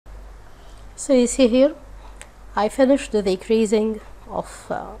So you see here I finished the decreasing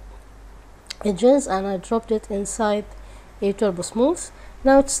of edges and I dropped it inside a turbo smooth.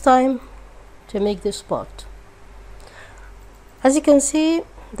 Now it's time to make this part. As you can see,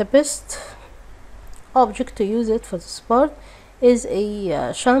 the best object to use it for this part is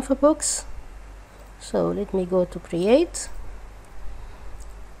a chamfer box. So let me go to create,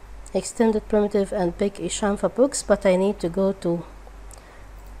 extended primitive, and pick a chamfer box, but I need to go to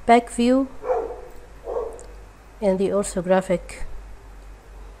back view in the orthographic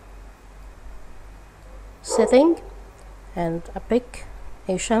setting, and I pick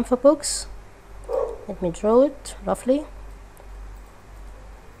a chamfer box. Let me draw it roughly.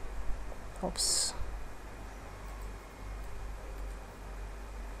 Oops.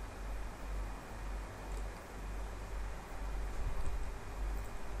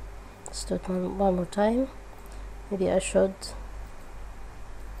 Let's do it one more time. Maybe I should.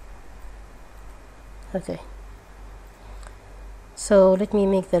 Okay. So let me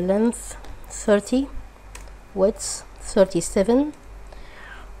make the length 30, width 37.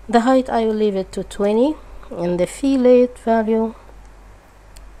 The height I will leave it to 20, and the fillet value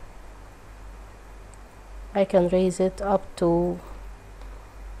I can raise it up to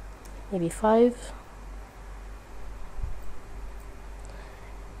maybe 5.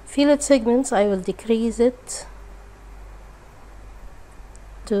 Fillet segments I will decrease it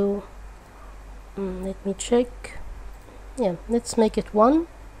to let me check. Yeah, let's make it 1.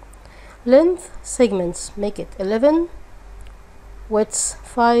 Length segments make it 11, width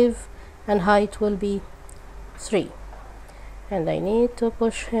 5, and height will be 3. And I need to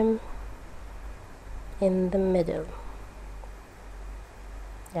push him in the middle.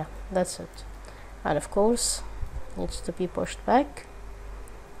 Yeah, that's it. And of course needs to be pushed back,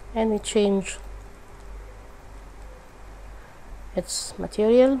 and we change its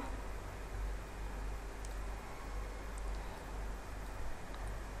material.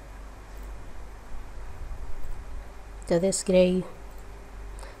 To this gray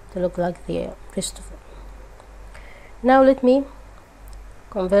to look like the rest of it. Now let me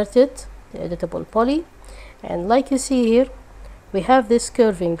convert it to editable poly, and like you see here we have this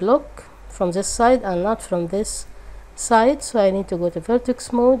curving look from this side and not from this side, so I need to go to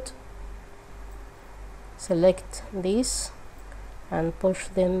vertex mode, select these and push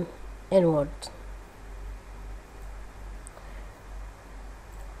them inward.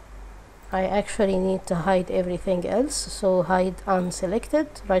 I actually need to hide everything else, so hide unselected,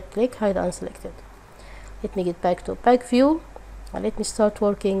 right click, hide unselected. Let me get back to back view and let me start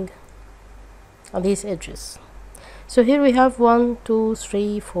working on these edges. So here we have 1, 2,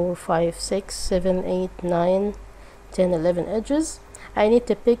 3, 4, 5, 6, 7, 8, 9, 10, 11 edges. I need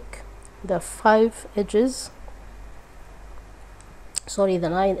to pick the 5 edges, sorry, the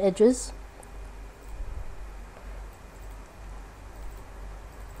 9 edges.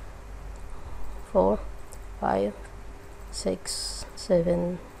 Four, 5, 6,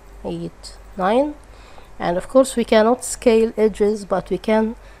 7, 8, 9, and of course we cannot scale edges, but we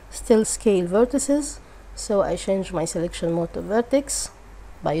can still scale vertices. So I change my selection mode to vertex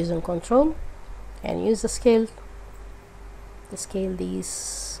by using Control and use the scale to scale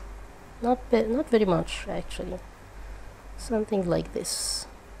these. Not very much actually, something like this.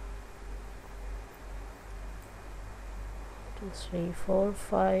 2, 3, 4,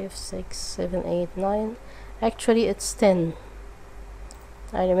 5, 6, 7, 8, 9. Actually it's 10.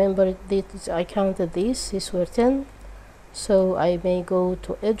 I remember I counted these were 10, so I may go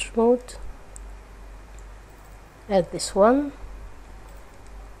to edge mode, add this one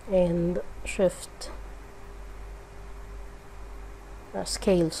and shift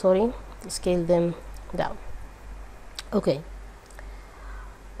scale them down. Okay,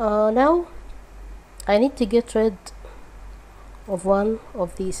 now I need to get rid of one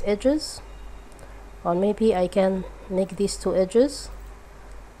of these edges, or maybe I can make these 2 edges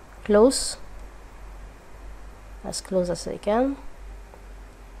close, as close as I can.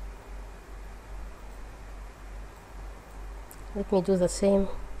 Let me do the same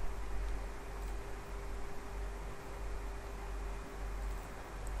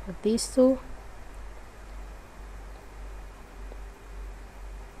with these 2.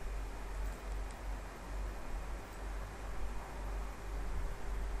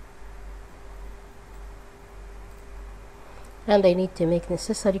 And I need to make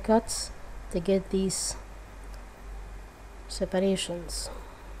necessary cuts to get these separations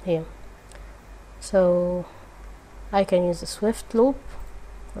here. So I can use a swift loop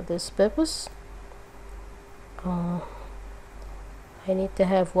for this purpose. I need to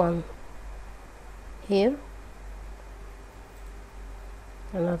have one here,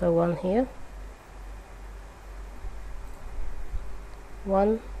 another one here,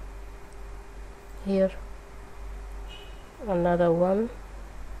 one here, another one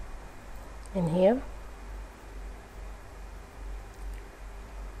in here,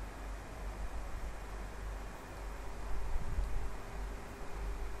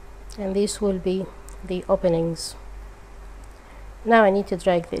 and these will be the openings. Now I need to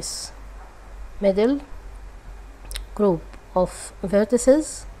drag this middle group of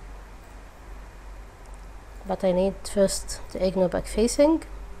vertices, but I need first to ignore back facing,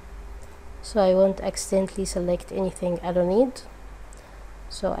 so I won't accidentally select anything I don't need.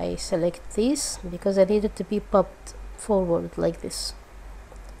 So I select these because I need it to be popped forward like this,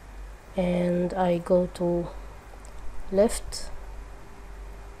 and I go to left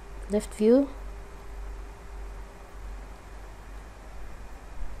view,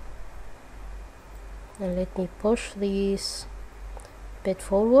 and let me push these a bit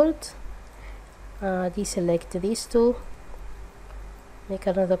forward, deselect these two, make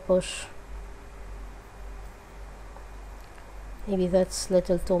another push. Maybe that's a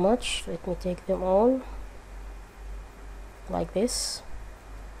little too much. Let me take them all like this.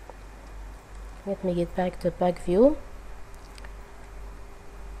 Let me get back to back view.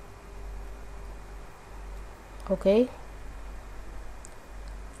 Okay,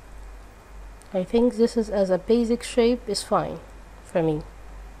 I think this is as a basic shape is fine for me.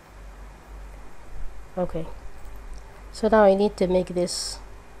 Okay, so now I need to make this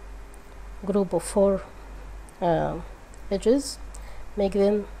group of 4 edges, make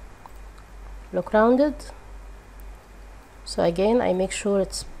them look rounded. So again, I make sure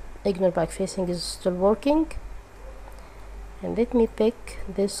it's ignore back facing is still working, and let me pick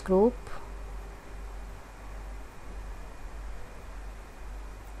this group,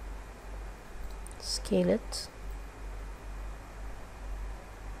 scale it,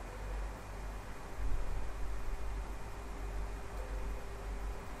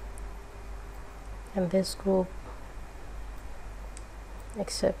 and this group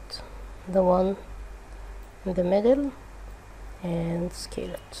except the one in the middle, and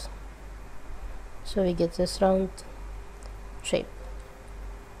scale it so we get this round shape.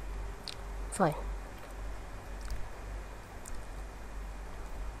 Fine.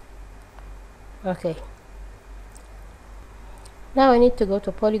 Okay, now I need to go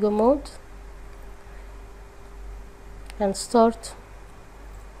to polygon mode and start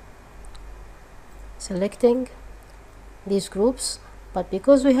selecting these groups, but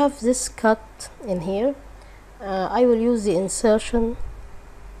because we have this cut in here, I will use the insertion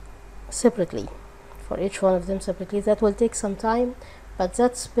separately for each one of them separately. That will take some time, but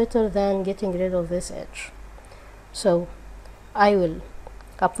that's better than getting rid of this edge. So I will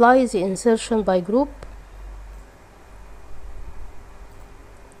apply the insertion by group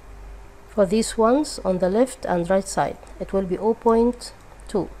for these ones on the left and right side. It will be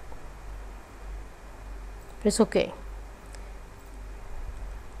 0.2. Press OK.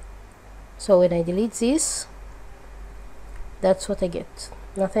 So when I delete these, that's what I get.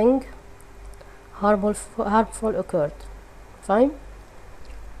 Nothing harmful occurred. Fine.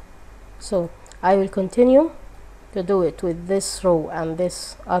 So I will continue to do it with this row and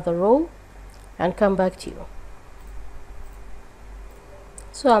this other row and come back to you.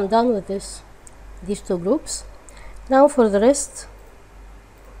 So I'm done with these two groups. Now for the rest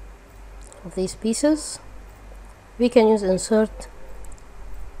of these pieces, we can use insert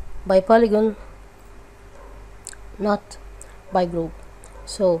by polygon, not by group.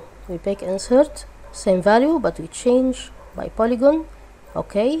 So we pick insert, same value, but we change by polygon.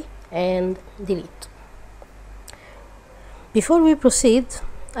 OK, and delete. Before we proceed,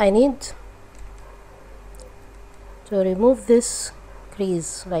 I need to remove this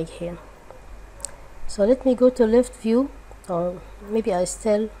crease right here. So let me go to left view, or maybe I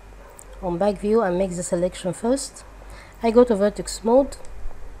still on back view, and make the selection first. I go to vertex mode.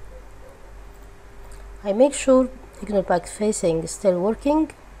 I make sure ignore back facing is still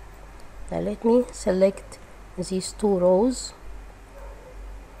working. Now let me select these two rows,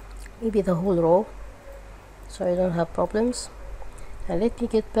 maybe the whole row, so I don't have problems. And let me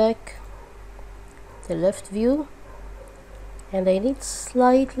get back to left view, and I need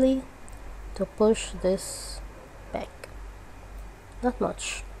slightly to push this back, not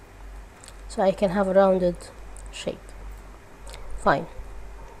much, so I can have a rounded shape. Fine.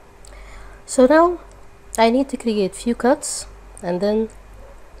 So now I need to create few cuts and then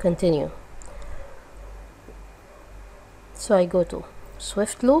continue. So I go to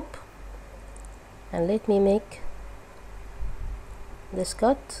Swift loop, and let me make this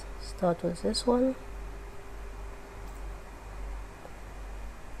cut. Start with this one,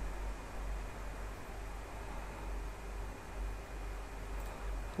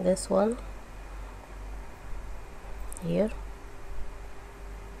 this one here,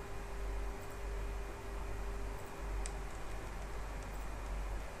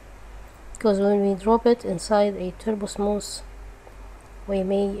 because when we drop it inside a turbo smooth we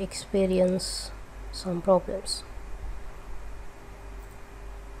may experience some problems.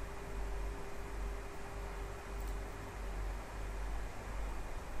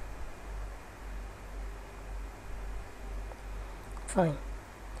 Fine.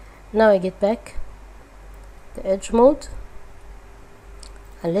 Now I get back the edge mode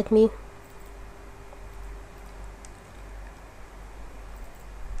and let me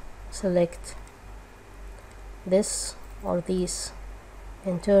select this or these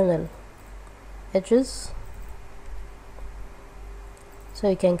internal edges so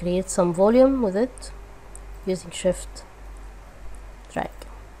you can create some volume with it using shift drag.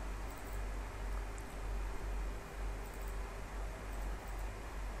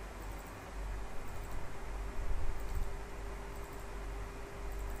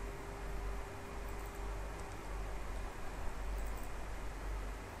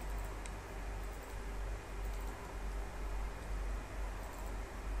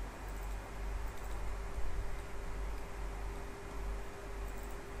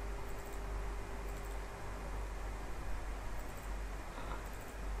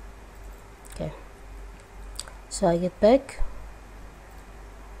 Okay, so I get back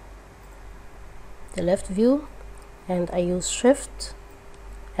the left view and I use shift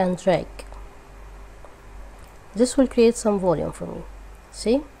and drag. This will create some volume for me.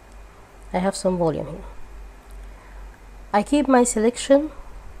 See, I have some volume here. I keep my selection,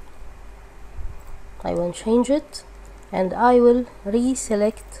 I will change it and I will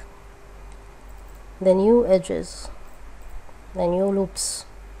reselect the new edges, the new loops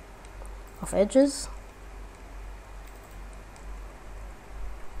of edges,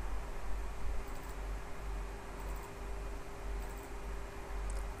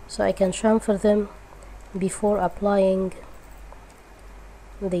 so I can chamfer them before applying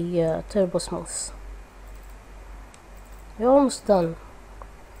the turbo smooth. We're almost done.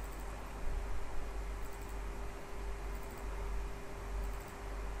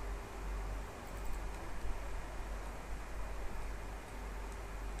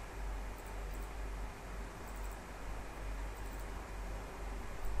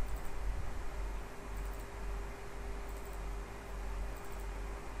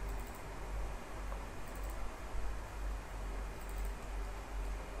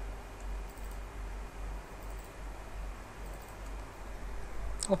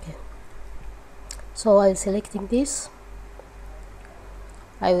 Okay, so while selecting this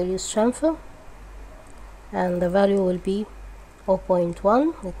I will use chamfer and the value will be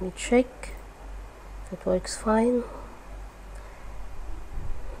 0.1. Let me check if it works fine.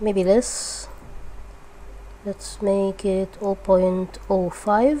 Maybe less. Let's make it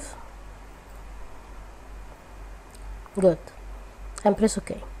 0.05. Good, and press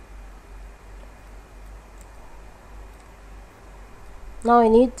OK. Now I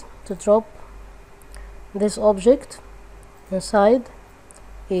need to drop this object inside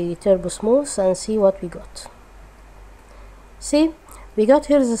a turbo smooth and see what we got. See, we got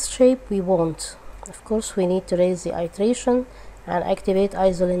here this shape we want. Of course we need to raise the iteration and activate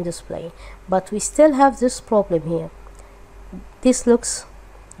isolate display, but we still have this problem here. This looks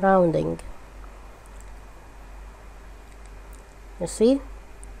rounding, you see,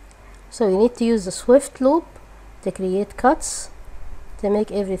 so you need to use the swift loop to create cuts to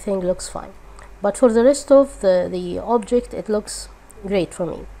make everything looks fine. But for the rest of the object it looks great for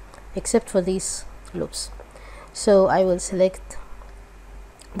me, except for these loops. So I will select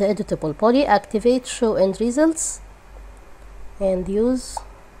the editable poly, activate show end results and use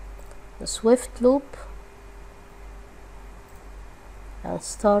the swift loop and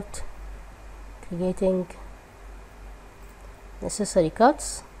start creating necessary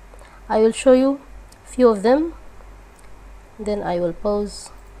cuts. I will show you a few of them, then I will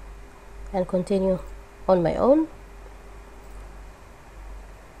pause and continue on my own.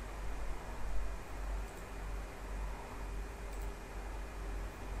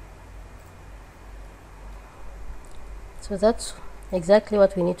 So that's exactly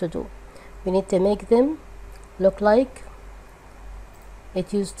what we need to do. We need to make them look like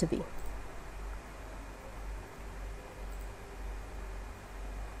it used to be.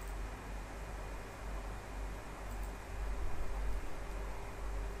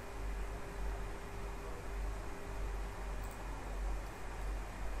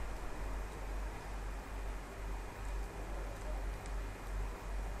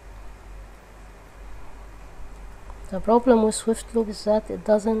 The problem with Swift Loop is that it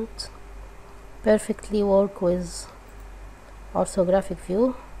doesn't perfectly work with orthographic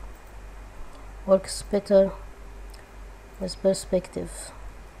view, works better with perspective.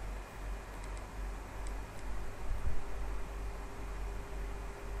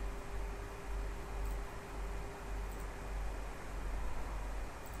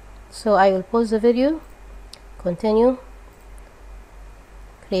 So I will pause the video, continue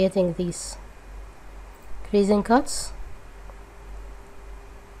creating these creasing cuts,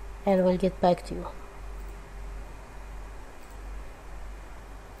 and we'll get back to you.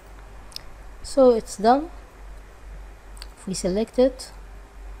 So it's done. If we select it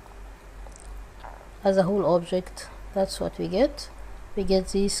as a whole object, that's what we get. We get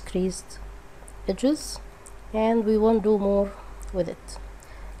these creased edges, and we won't do more with it.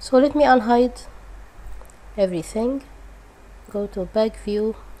 So let me unhide everything, go to back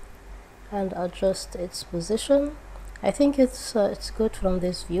view and adjust its position. I think it's good from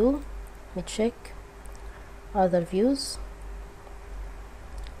this view. Let me check other views.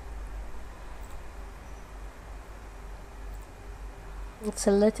 It's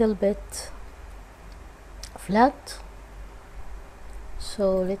a little bit flat,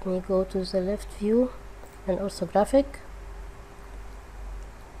 so let me go to the left view and orthographic.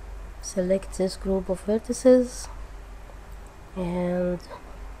 Select this group of vertices and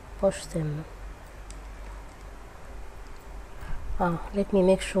push them. Let me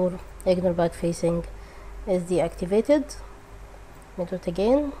make sure ignore back facing is deactivated. Let me do it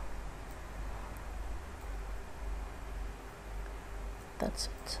again. That's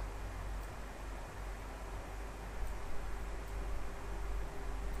it.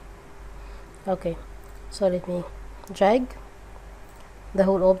 Okay, so let me drag the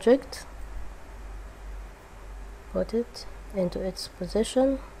whole object, put it into its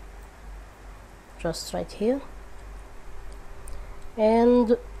position just right here,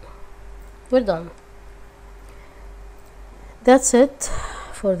 and we're done. That's it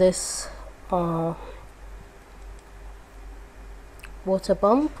for this water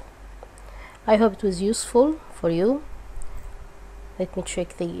pump. I hope it was useful for you. Let me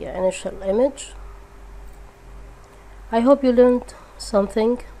check the initial image. I hope you learned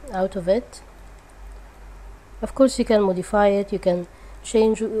something out of it. Of course you can modify it, you can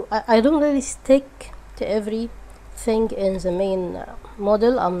change. I don't really stick to everything in the main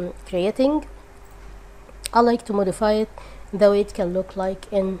model I'm creating. I like to modify it the way it can look like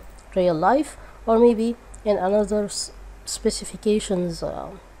in real life, or maybe in another specifications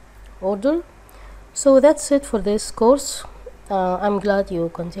order. So that's it for this course. I'm glad you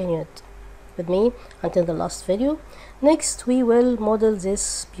continued with me until the last video. Next we will model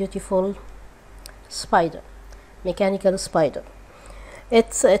this beautiful spider, mechanical spider.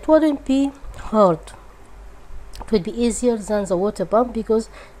 It wouldn't be hard. It would be easier than the water pump because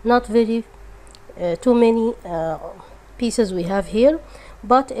not very too many pieces we have here,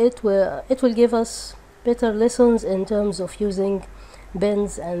 but it will give us better lessons in terms of using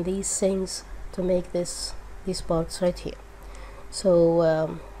bends and these things to make these parts right here.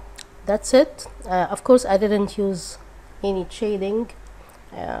 So that's it. Of course I didn't use any shading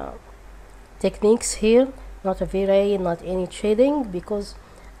techniques here, not a V-Ray, not any shading, because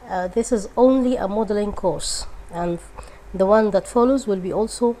this is only a modeling course, and the one that follows will be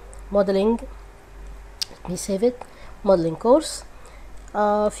also modeling. Let me save it, modeling course.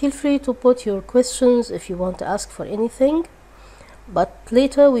 Feel free to put your questions if you want to ask for anything, but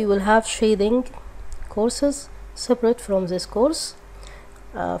later we will have shading courses separate from this course.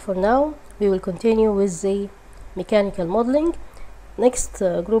 For now we will continue with the mechanical modeling. Next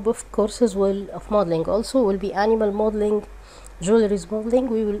group of courses of modeling also will be animal modeling, jewelry modeling.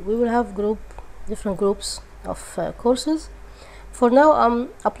 We will have different groups of courses. For now I'm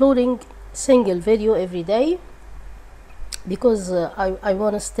uploading single video every day because I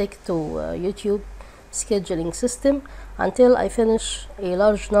want to stick to YouTube scheduling system until I finish a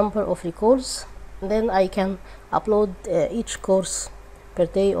large number of records. Then I can upload each course per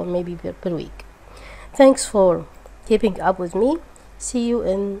day or maybe per week. Thanks for keeping up with me. See you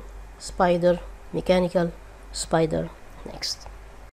in mechanical spider next.